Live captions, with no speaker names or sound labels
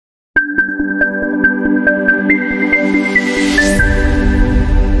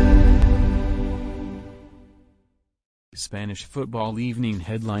Spanish football evening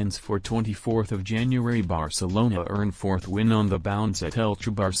headlines for 24th of January. Barcelona earn fourth win on the bounce at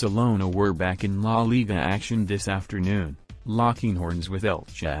Elche. Barcelona were back in La Liga action this afternoon, locking horns with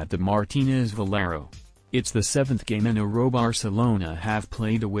Elche at the Martinez Valero. It's the seventh game in a row Barcelona have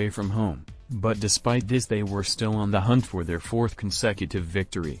played away from home, but despite this they were still on the hunt for their fourth consecutive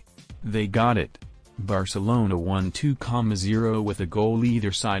victory. They got it. Barcelona won 2-0 with a goal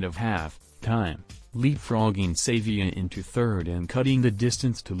either side of half-time, leapfrogging Sevilla into third and cutting the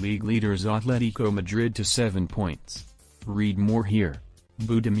distance to league leaders Atletico Madrid to 7 points. Read more here.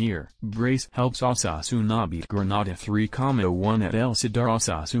 Budimir brace helps Osasuna beat Granada 3-1 at El Sadar.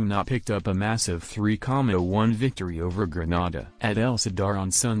 Osasuna picked up a massive 3-1 victory over Granada at El Sadar on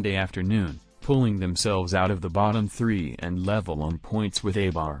Sunday afternoon, pulling themselves out of the bottom three and level on points with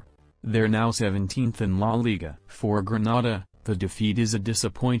Eibar. They're now 17th in La Liga. For Granada, the defeat is a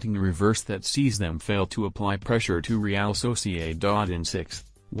disappointing reverse that sees them fail to apply pressure to Real Sociedad in 6th,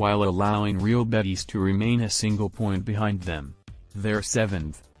 while allowing Real Betis to remain a single point behind them. They're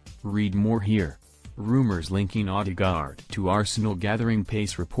 7th. Read more here. Rumors linking Odegaard to Arsenal gathering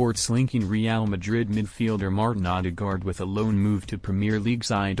pace. Reports linking Real Madrid midfielder Martinez Odegaard with a loan move to Premier League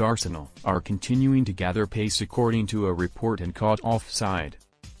side Arsenal are continuing to gather pace according to a report and caught offside.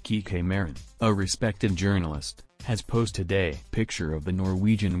 Kike Marin, a respected journalist, has posted a picture of the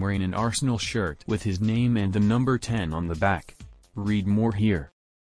Norwegian wearing an Arsenal shirt with his name and the number 10 on the back. Read more here.